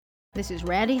This is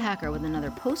Randi Hacker with another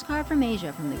postcard from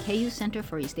Asia from the KU Center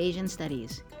for East Asian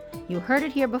Studies. You heard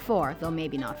it here before, though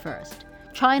maybe not first.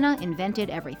 China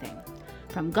invented everything.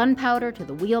 From gunpowder to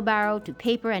the wheelbarrow to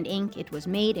paper and ink, it was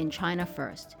made in China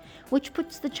first, which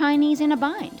puts the Chinese in a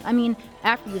bind. I mean,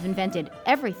 after you've invented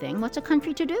everything, what's a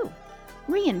country to do?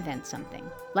 Reinvent something,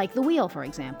 like the wheel, for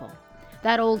example.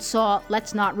 That old saw,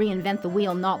 "Let's not reinvent the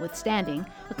wheel notwithstanding,"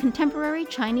 a contemporary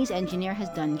Chinese engineer has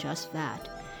done just that.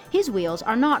 His wheels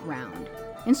are not round.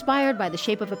 Inspired by the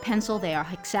shape of a pencil, they are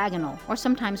hexagonal, or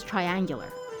sometimes triangular.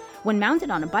 When mounted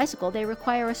on a bicycle, they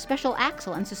require a special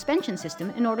axle and suspension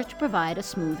system in order to provide a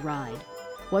smooth ride.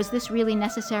 Was this really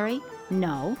necessary?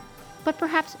 No. But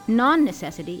perhaps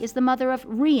non-necessity is the mother of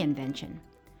reinvention.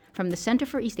 From the Center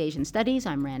for East Asian Studies,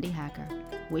 I'm Randi Hacker.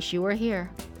 Wish you were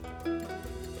here.